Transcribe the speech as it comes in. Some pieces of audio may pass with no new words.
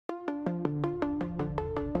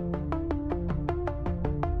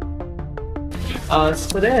So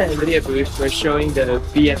for the Nvidia Booth, we're showing the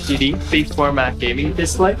BFGD, big format gaming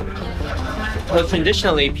display. Well,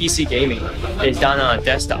 traditionally, PC gaming is done on a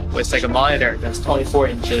desktop with like a monitor that's 24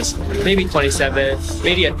 inches, maybe 27,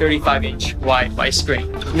 maybe a 35-inch wide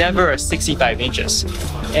screen, never a 65 inches.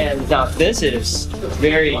 And now this is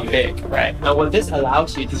very big, right? And what this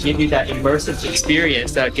allows you to give you that immersive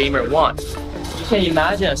experience that a gamer wants. You can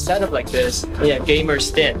imagine a setup like this in a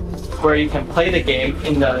gamer's den, where you can play the game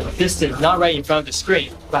in the distance, not right in front of the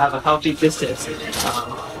screen, but have a healthy distance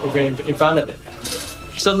in front of it.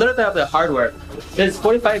 So a little bit of the hardware. There's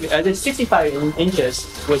 65 inches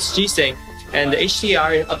with G-Sync, and the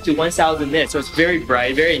HDR up to 1000 nits, so it's very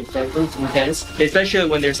bright, very intense, especially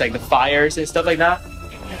when there's like the fires and stuff like that.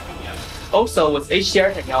 Also, with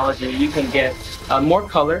HDR technology, you can get more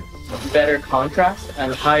color, better contrast,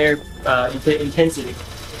 and higher intensity.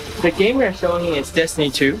 The game we're showing is Destiny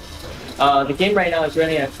 2. The game right now is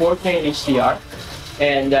running at 4K HDR,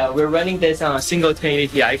 and we're running this on a single 1080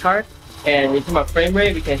 Ti card. And in terms of frame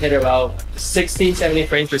rate, we can hit about 60-70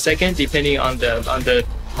 frames per second, depending on the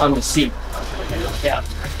scene. Yeah.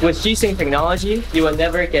 With G-Sync technology, you will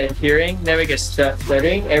never get tearing, never get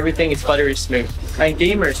stuttering. Everything is buttery smooth. And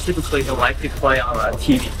gamers typically don't like to play on a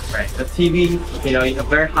TV, right? The TV, you know, you have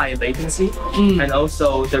very high latency, and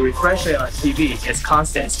also the refresh rate on TV is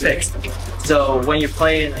constant, it's fixed. So when you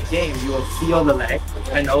play in a game, you will feel the lag,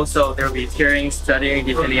 and also there will be tearing, stuttering,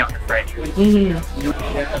 depending on the frame.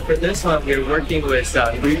 For this one, we're working with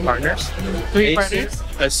three partners.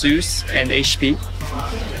 ASUS, and HP.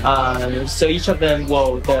 So each of them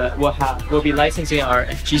will be licensing our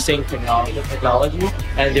G-Sync technology,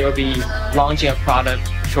 and they will be launching a product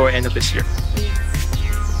toward the end of this year.